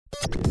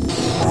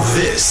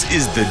This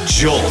is The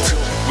Jolt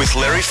with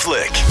Larry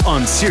Flick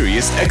on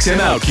Sirius XM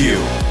OutQ.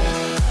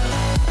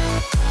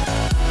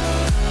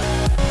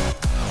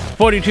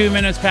 42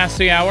 minutes past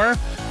the hour,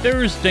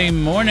 Thursday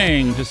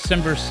morning,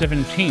 December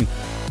 17th.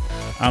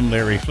 I'm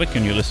Larry Flick,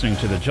 and you're listening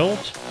to The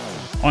Jolt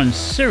on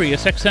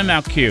Sirius XM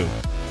OutQ.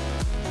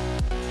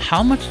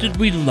 How much did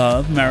we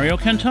love Mario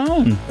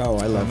Cantone? Oh,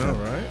 I love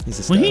him. Right?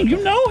 He's Well,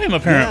 you know him,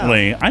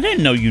 apparently. Yeah. I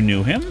didn't know you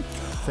knew him.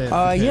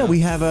 Yeah, we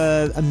have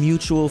a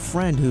mutual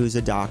friend who's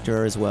a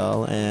doctor as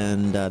well,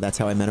 and that's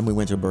how I met him. We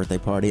went to a birthday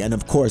party, and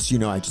of course,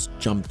 I just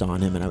jumped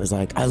on him, and I was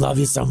like, I love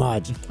you so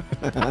much.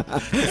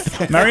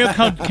 Mario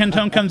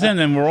Cantone comes in,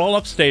 and we're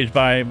all upstaged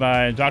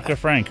by Dr.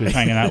 Frank, who's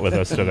hanging out with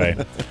us today.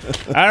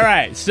 All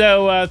right,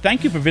 so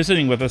thank you for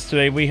visiting with us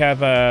today. We've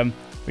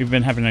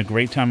been having a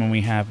great time, and we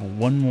have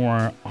one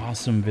more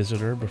awesome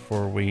visitor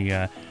before we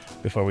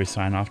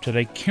sign off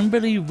today.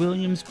 Kimberly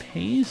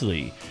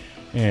Williams-Paisley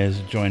has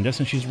joined us,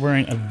 and she's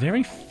wearing a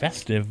very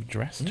festive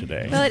dress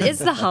today. Well, it is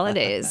the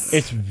holidays.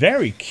 It's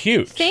very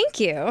cute. Thank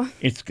you.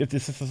 It's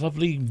this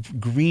lovely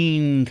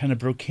green kind of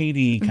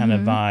brocadey kind of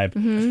vibe.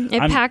 Mm-hmm.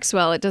 It packs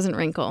well. It doesn't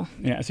wrinkle.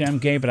 Yeah, see, I'm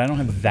gay, but I don't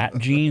have that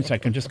gene, so I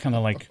can just kind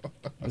of like,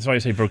 that's why I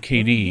say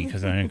brocadey,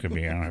 because I don't have no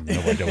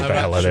idea what the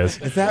hell it is.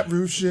 Is that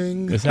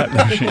ruching? Is that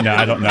ruching? No,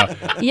 I don't know.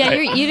 Yeah,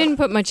 you didn't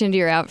put much into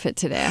your outfit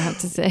today, I have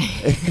to say.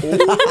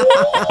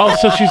 Oh,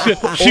 so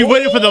she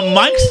waited for the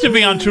mics to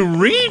be on to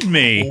read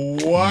me.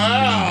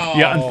 Wow.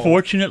 Yeah,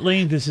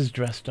 unfortunately, this is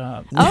dressed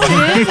up. Oh,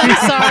 it is? I'm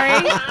sorry.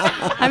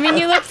 I mean,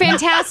 you look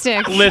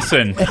fantastic.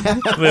 Listen.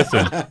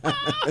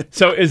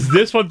 So is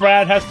this what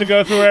Brad has to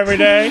go through every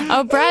day?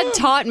 Oh, Brad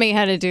taught me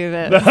how to do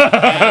this.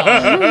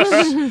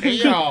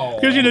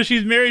 Because,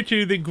 she's married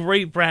to the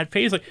great Brad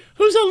Paisley,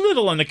 who's a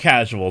little on the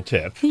casual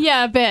tip.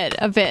 Yeah,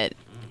 a bit.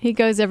 He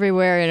goes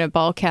everywhere in a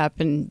ball cap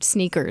and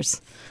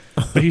sneakers.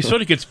 But he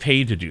sort of gets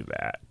paid to do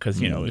that because,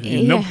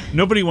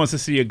 nobody wants to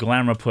see a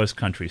glamour-puss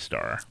country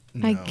star.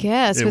 No. I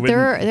guess, but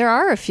there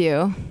are a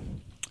few.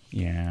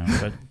 Yeah,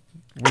 but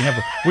we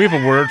have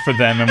a word for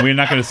them, and we're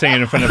not going to say it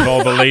in front of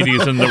all the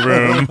ladies in the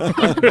room.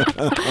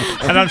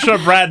 And I'm sure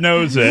Brad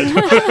knows it.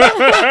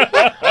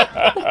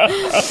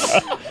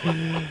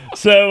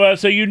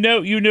 So you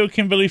know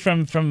Kimberly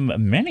from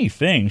many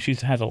things.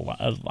 She's had a lot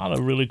of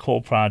really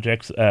cool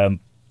projects.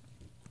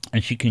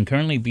 And she can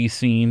currently be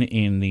seen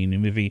in the new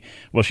movie.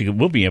 Well, she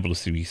will be able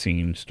to be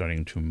seen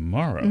starting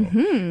tomorrow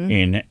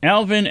in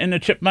Alvin and the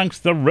Chipmunks: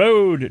 The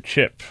Road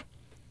Chip.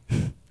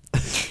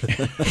 We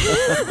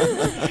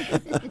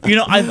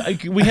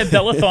had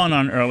Bellathon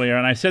on earlier,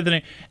 and I said the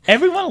name.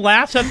 Everyone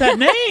laughs at that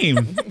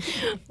name.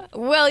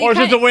 Well, or is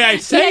it the way I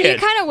say it? Yeah, you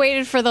kind of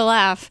waited for the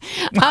laugh.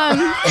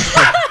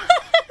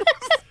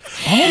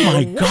 Oh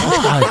my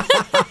God!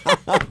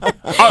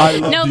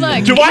 No,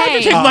 look. Do I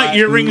have to take my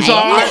earrings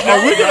off?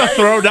 Are we gonna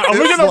throw down? Are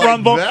we gonna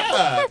rumble?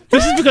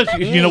 This is because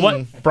you know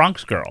what?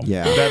 Bronx girl.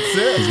 Yeah, that's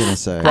it. I was gonna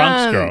say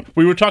Bronx girl.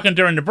 We were talking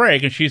during the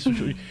break, and she's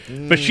from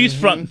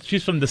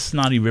the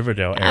snotty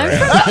Riverdale area.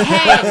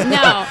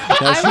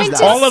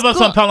 All of us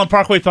on Pelham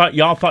Parkway thought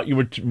you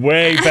were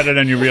way better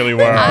than you really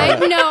were.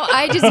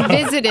 I just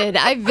visited.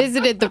 I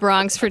visited the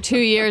Bronx for 2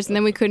 years, and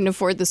then we couldn't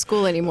afford the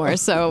school anymore,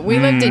 so we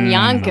lived in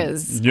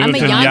Yonkers. I'm a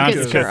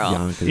Yonkers girl.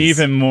 Yonkers.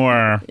 Even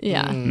more.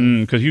 Yeah.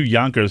 Because you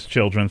Yonkers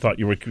children thought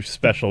you were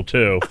special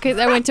too. Because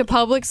I went to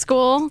public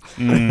school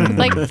with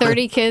like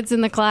 30 kids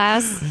in the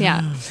class.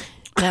 Yeah.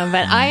 No,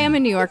 but I am a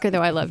New Yorker,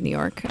 though. I love New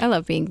York. I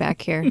love being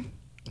back here.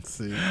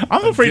 See,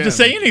 I'm afraid to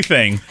say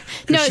anything.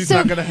 No, she's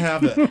not going to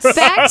have it.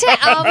 Back to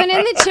Alvin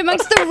and the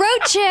Chipmunks, The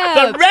Road Chip.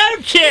 The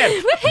Road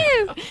Chip.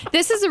 Woohoo!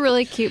 This is a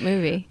really cute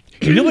movie.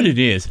 You know what it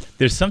is?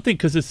 There's something,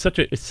 because it's such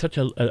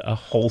a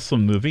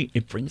wholesome movie.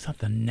 It brings out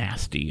the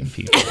nasty in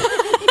people.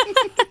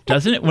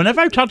 Doesn't it?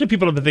 Whenever I talk to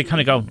people, they kind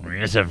of go,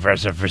 versa.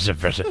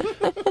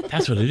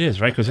 That's what it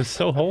is, right? Because it's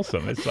so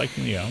wholesome. It's like,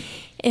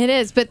 It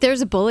is, but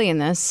there's a bully in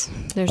this.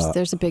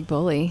 There's a big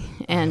bully,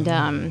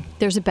 and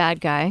there's a bad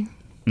guy.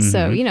 Mm-hmm.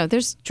 So,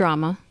 there's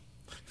drama.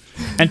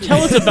 And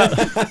tell us about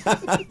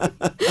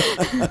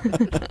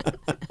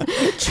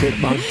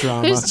chipmunk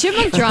drama. There's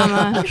chipmunk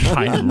drama.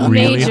 Trying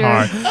really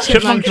hard.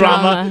 Chipmunk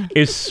drama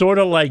is sort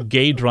of like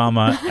gay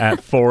drama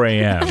at 4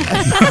 a.m.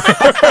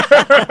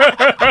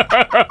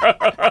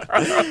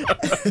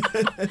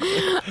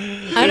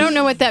 I don't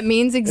know what that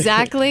means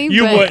exactly,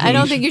 but I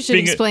don't think you should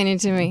explain it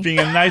to me. Being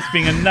a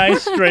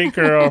nice straight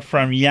girl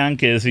from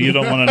Yonkers, you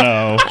don't want to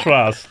know.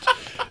 Trust.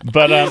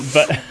 But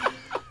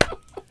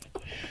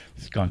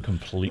gone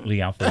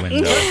completely out the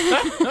window.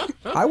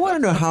 I want to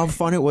know how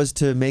fun it was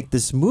to make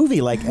this movie.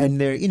 And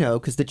they're,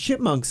 because the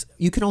Chipmunks,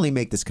 you can only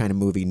make this kind of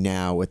movie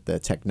now with the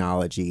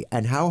technology.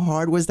 And how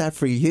hard was that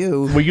for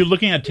you? Were you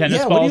looking at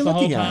tennis balls the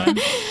whole time?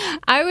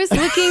 I was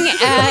looking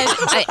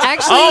at,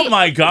 actually. Oh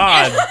my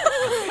God.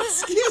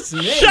 Excuse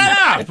me. Shut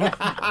up!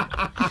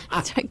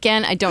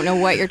 Again, I don't know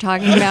what you're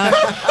talking about.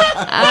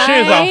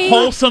 She's a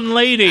wholesome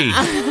lady.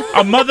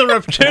 A mother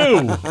of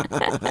two.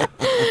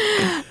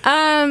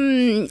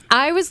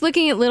 I was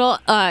looking at little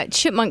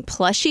chipmunk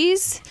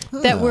plushies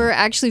that were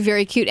actually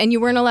very cute, and you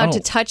weren't allowed to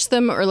touch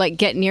them or like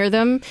get near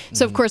them.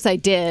 So of course I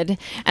did,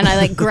 and I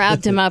like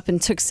grabbed them up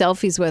and took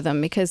selfies with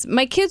them because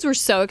my kids were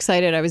so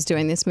excited I was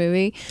doing this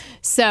movie.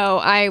 So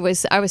I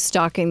was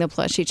stalking the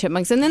plushie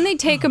chipmunks, and then they'd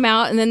take them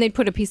out, and then they'd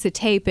put a piece of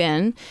tape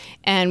in,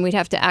 and we'd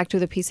have to act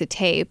with a piece of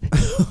tape,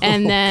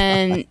 and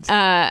then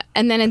at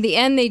the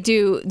end they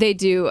do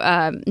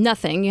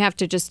nothing. You have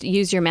to just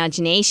use your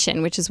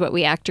imagination, which is what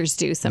we actors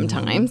do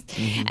sometimes.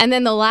 And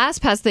then the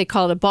last pass they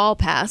call it a ball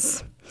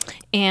pass.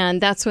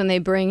 And that's when they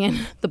bring in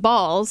the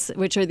balls,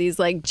 which are these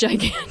like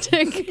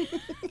gigantic,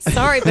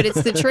 sorry, but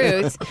it's the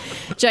truth,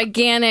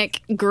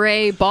 gigantic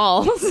gray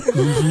balls.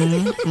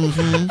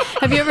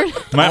 Have you ever?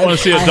 Might want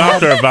to see a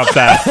doctor about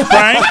that.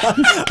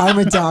 Frank? I'm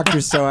a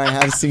doctor, so I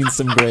have seen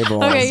some gray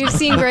balls. Okay, you've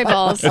seen gray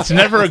balls. It's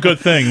never a good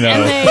thing, though.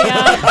 And they,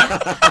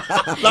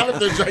 Not if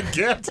they're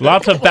gigantic.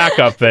 Lots of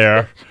backup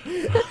there.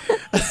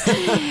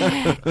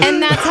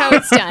 and that's how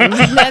it's done.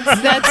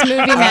 That's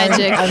movie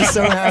magic. I'm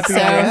so happy I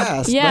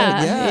asked.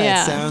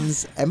 Yeah,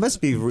 It must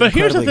be But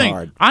here's the thing.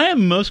 hard. I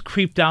am most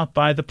creeped out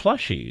by the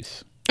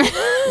plushies.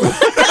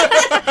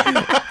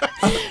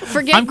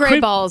 Forget gray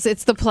balls.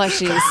 It's the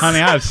plushies. Honey,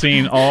 I've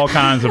seen all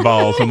kinds of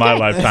balls in my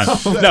lifetime.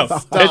 No,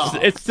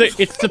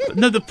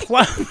 the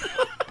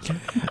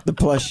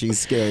plushies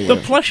scare you. The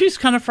plushies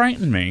kind of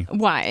frighten me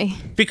Why?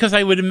 because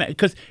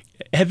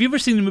have you ever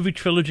seen the movie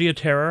Trilogy of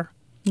Terror?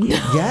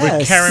 Yes.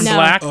 With Karen No.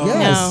 Black?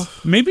 Yes.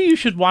 Maybe you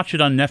should watch it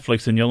on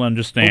Netflix and you'll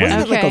understand.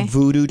 Wasn't it like Okay. a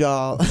voodoo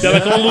doll? They're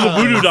like all little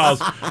voodoo dolls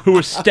who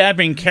were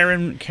stabbing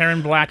Karen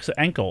Black's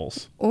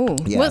ankles. Oh,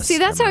 Yes, well, see,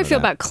 that's I how I remember feel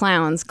that. about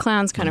clowns.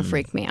 Clowns kind of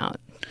freak me out.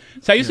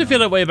 So I used to feel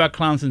that way about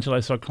clowns until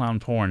I saw clown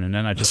porn, and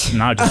then I just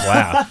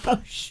laugh.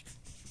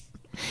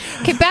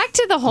 Okay, back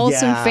to the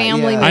wholesome Yeah,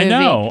 family yeah.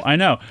 movie. I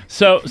know.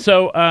 So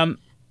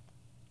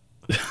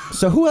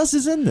So who else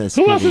is in this?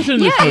 who else is in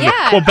this Yeah, movie?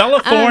 yeah. Well,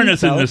 Bella Thorne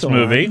is in Bella this Thorne.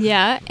 movie,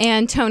 Yeah,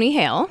 and Tony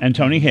Hale. and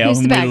Tony Hale, Who's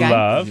whom the we bad guy?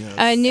 love.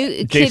 A new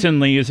kid, Jason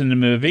Lee is in the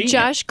movie.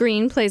 Josh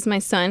Green plays my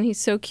son. He's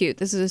so cute.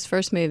 This is his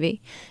first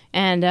movie,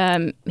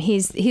 and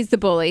he's the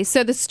bully.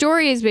 So the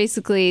story is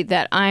basically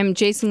that I'm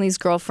Jason Lee's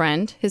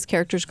girlfriend, his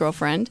character's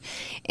girlfriend,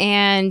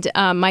 and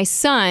my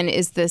son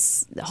is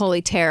this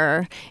holy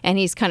terror, and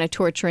he's kind of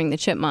torturing the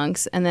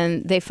chipmunks. And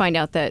then they find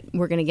out that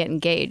we're going to get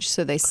engaged,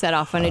 so they set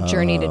off on a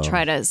journey to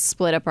try to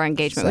split up our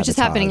engagement, which is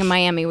happening in Sabotage.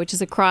 Miami, which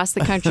is across the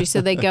country. So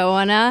they go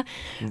on a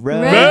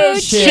Road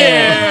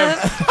trip.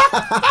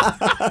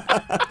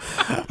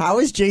 How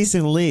is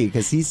Jason Lee?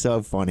 Because he's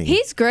so funny.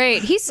 He's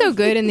great. He's so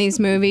good in these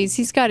movies.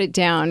 He's got it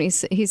down.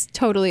 He's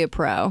totally a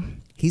pro.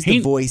 He's the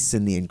voice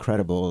in The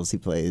Incredibles. He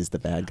plays the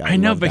bad guy. I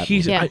know, love but that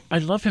he's movie. I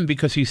love him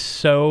because he's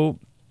so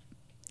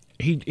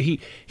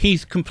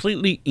he's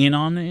completely in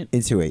on it,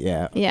 into it.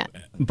 Yeah. Yeah.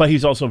 but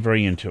he's also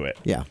very into it.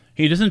 Yeah.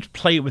 He doesn't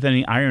play it with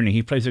any irony.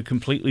 He plays it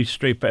completely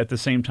straight, but at the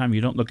same time,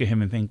 you don't look at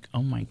him and think,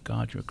 "Oh my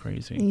God, you're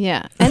crazy."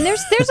 Yeah, and there's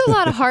a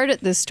lot of heart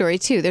at this story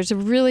too. There's a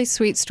really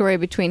sweet story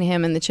between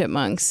him and the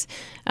Chipmunks,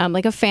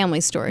 like a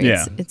family story.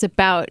 Yeah. It's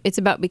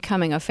about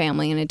becoming a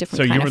family in a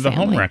different So kind you were of the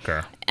family.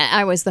 homewrecker.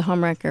 I was the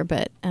homewrecker,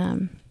 but I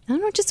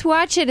don't know. Just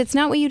watch it. It's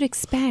not what you'd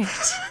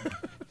expect.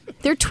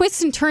 There are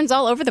twists and turns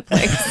all over the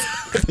place.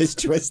 This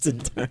twist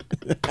and turn.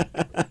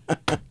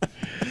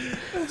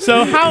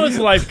 So how is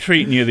life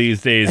treating you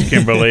these days,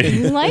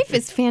 Kimberly? Life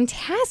is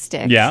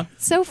fantastic. Yeah?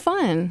 It's so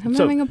fun. I'm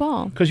having a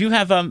ball. Because you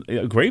have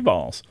gray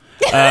balls.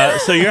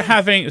 So you're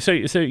having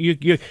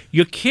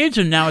your kids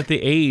are now at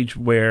the age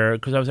where,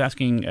 because I was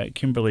asking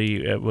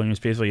Kimberly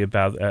Williams-Paisley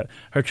about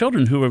her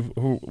children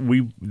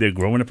they're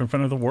growing up in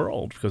front of the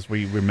world because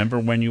we remember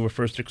when you were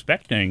first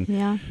expecting.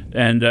 Yeah.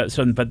 And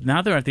but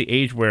now they're at the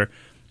age where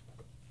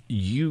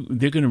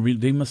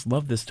they must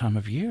love this time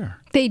of year.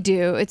 They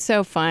do. It's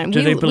so fun.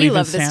 Do they believe we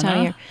love in this time of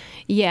Santa? year.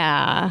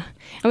 Yeah.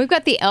 And we've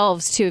got the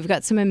elves too. We've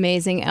got some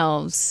amazing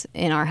elves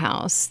in our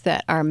house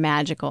that are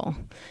magical.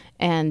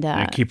 And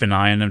Keep an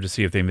eye on them to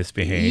see if they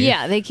misbehave.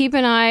 yeah, they keep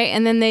an eye,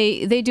 and then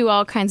they do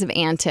all kinds of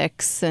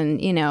antics and,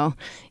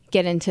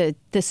 get into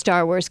the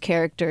Star Wars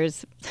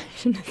characters.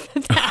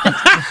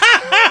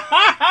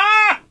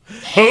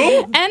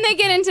 Who? And they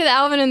get into the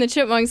Alvin and the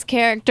Chipmunks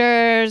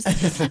characters.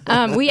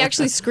 We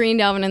actually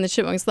screened Alvin and the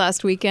Chipmunks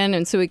last weekend,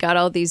 and so we got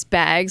all these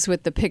bags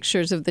with the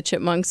pictures of the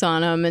chipmunks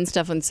on them and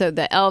stuff. And so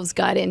the elves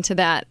got into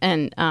that,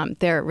 and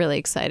they're really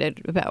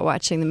excited about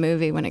watching the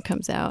movie when it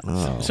comes out.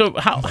 So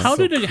how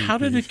did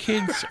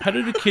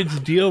the kids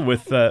deal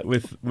with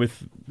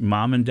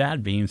mom and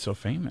dad being so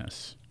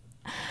famous?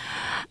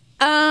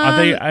 Are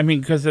they? I mean,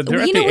 because they're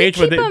at the age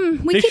where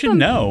they should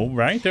know,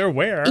 right? They're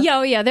aware.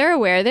 Yeah, they're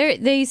aware.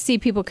 They see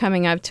people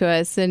coming up to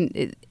us,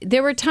 and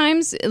there were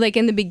times, like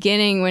in the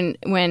beginning,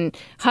 when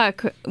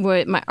Huck,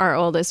 our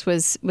oldest,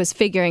 was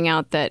figuring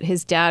out that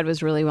his dad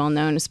was really well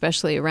known,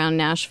 especially around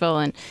Nashville,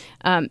 and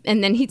And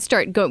then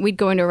we'd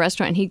go into a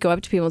restaurant and he'd go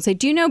up to people and say,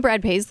 "Do you know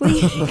Brad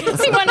Paisley?"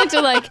 Because he wanted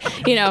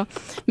to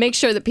make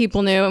sure that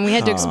people knew. And we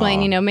had to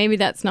explain, maybe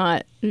that's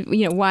not,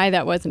 why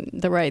that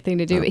wasn't the right thing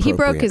to do. But he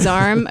broke his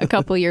arm a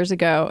couple years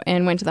ago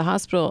and went to the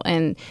hospital,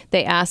 and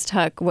they asked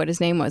Huck what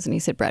his name was, and he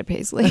said Brad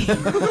Paisley.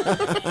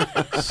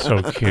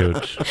 So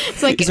cute.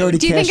 It's like, do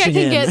you think I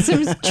can get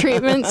some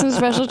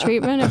special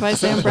treatment if I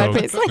say I'm Brad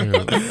Paisley?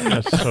 Cute.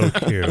 That's so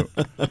cute.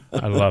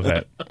 I love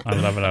it. I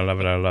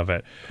love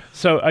it.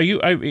 So are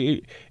you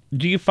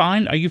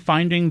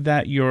finding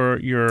that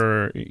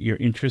your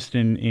interest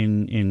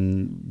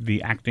in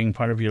the acting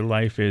part of your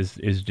life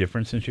is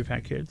different since you've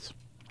had kids?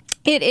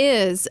 It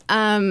is.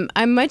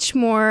 I'm much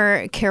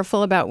more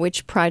careful about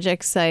which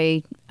projects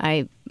I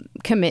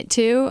commit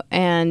to,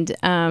 and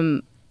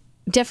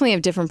definitely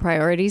have different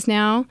priorities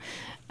now.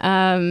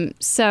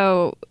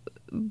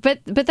 But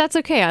that's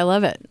okay. I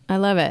love it.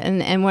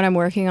 And what I'm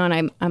working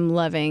on, I'm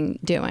loving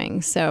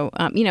doing. So,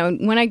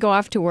 when I go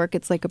off to work,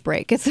 it's like a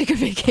break. It's like a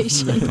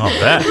vacation. I'll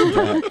bet.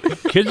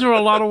 Kids are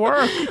a lot of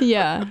work.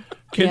 Yeah.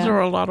 Kids are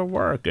a lot of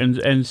work.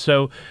 And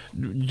so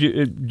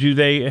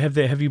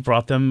have you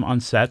brought them on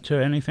set to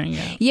anything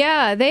yet?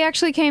 Yeah, they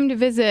actually came to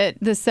visit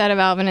the set of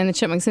Alvin and the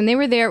Chipmunks, and they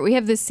were there. We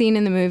have this scene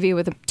in the movie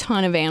with a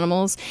ton of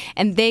animals,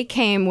 and they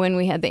came when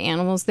we had the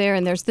animals there,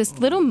 and there's this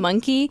little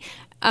monkey.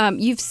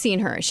 You've seen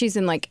her. She's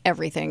in like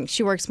everything.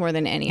 She works more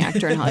than any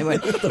actor in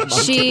Hollywood.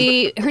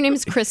 Her name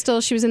is Crystal.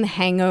 She was in The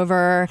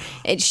Hangover.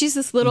 She's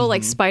this little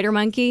like spider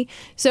monkey.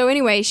 So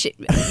anyway,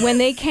 when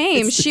they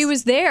came, she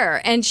was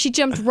there, and she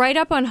jumped right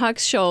up on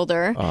Huck's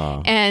shoulder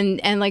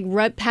and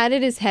like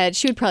patted his head.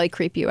 She would probably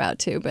creep you out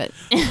too, but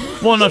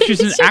well, no, if she's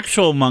an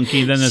actual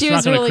monkey, then it's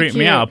not going to creep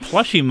me cute. out.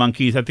 Plushy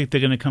monkeys, I think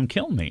they're going to come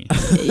kill me.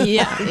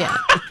 Yeah.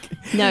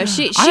 No,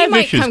 she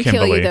might come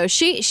kill you though.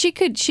 She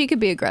could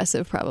be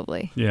aggressive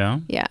probably. Yeah.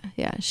 Yeah.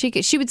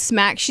 She would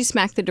smack. She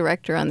smacked the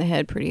director on the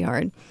head pretty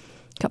hard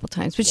a couple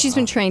times, but she's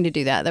been trained to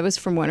do that. That was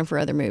from one of her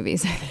other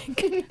movies, I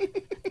think.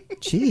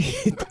 Gee,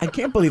 I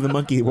can't believe a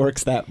monkey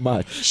works that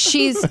much.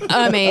 She's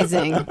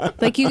amazing.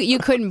 Like you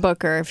couldn't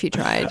book her if you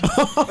tried.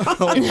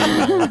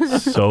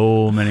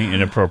 So many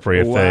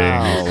inappropriate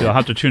things. You'll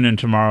have to tune in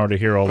tomorrow to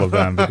hear all of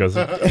them, because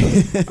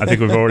I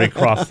think we've already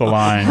crossed the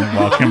line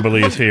while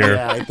Kimberly is here.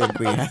 Yeah, I think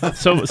we have.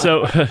 So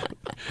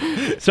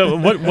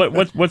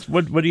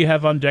what do you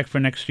have on deck for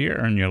next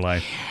year in your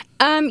life?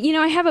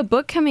 I have a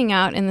book coming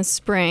out in the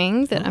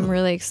spring that I'm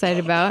really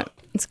excited about.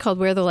 It's called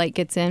Where the Light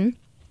Gets In.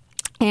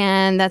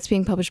 And that's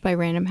being published by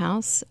Random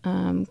House,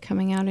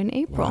 coming out in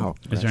April. Wow.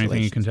 Is there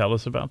anything you can tell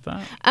us about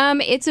that?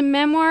 It's a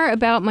memoir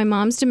about my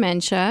mom's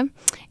dementia.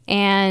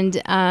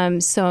 And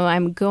so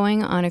I'm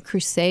going on a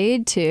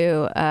crusade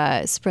to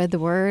spread the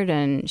word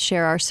and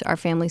share our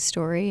family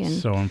story. And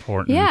so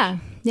important. Yeah.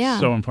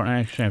 So important. I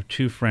actually have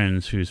two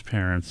friends whose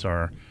parents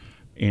are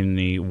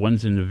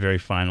one's in the very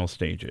final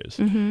stages,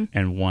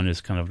 and one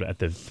is kind of at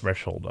the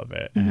threshold of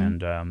it.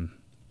 And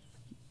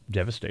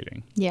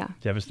devastating. Yeah.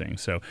 Devastating.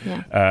 So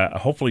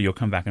hopefully you'll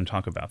come back and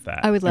talk about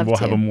that. I would love to. We'll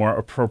to. have a more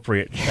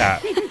aproppriate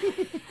chat.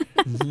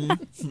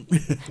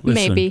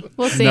 Maybe.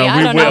 We'll see. No,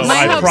 I don't will. know.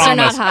 My hopes promise. are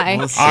not high.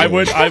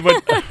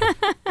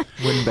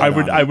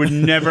 I would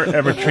never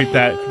ever treat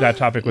that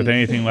topic with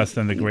anything less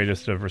than the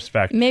greatest of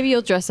respect. Maybe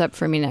you'll dress up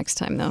for me next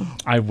time, though.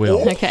 I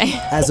will. Okay.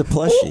 As a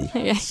plushie.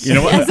 Yes. You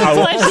know what?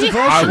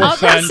 I'll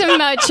bring some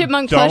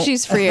chipmunk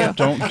plushies for you.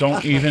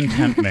 Don't even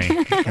tempt me,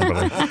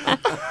 Kimberly.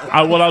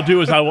 What I'll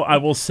do is I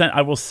will send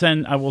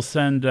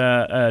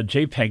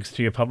JPEGs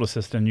to your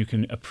publicist, and you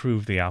can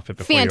approve the outfit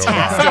before you arrive.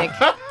 Fantastic.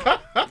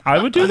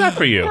 I would do that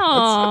for you.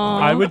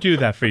 Aww. I would do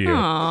that for you.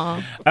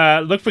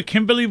 Look for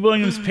Kimberly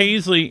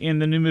Williams-Paisley in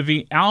the new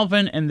movie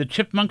Alvin and the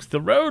Chipmunks,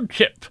 The Road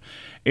Chip.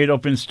 It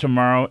opens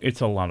tomorrow.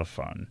 It's a lot of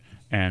fun.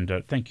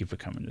 And thank you for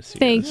coming to see us.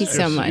 Thank you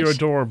so much. You're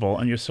adorable,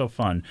 and you're so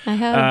fun. I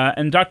have.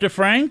 And Dr.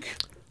 Frank?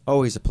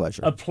 Always a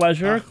pleasure. A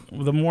pleasure.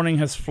 The morning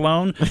has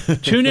flown.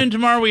 Tune in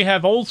tomorrow. We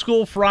have Old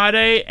School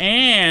Friday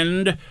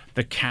and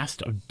the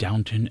cast of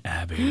Downton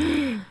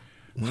Abbey.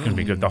 It's going to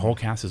be good. The whole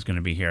cast is going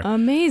to be here.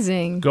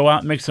 Amazing. Go out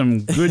and make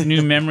some good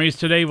new memories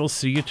today. We'll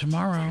see you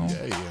tomorrow.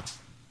 Yeah.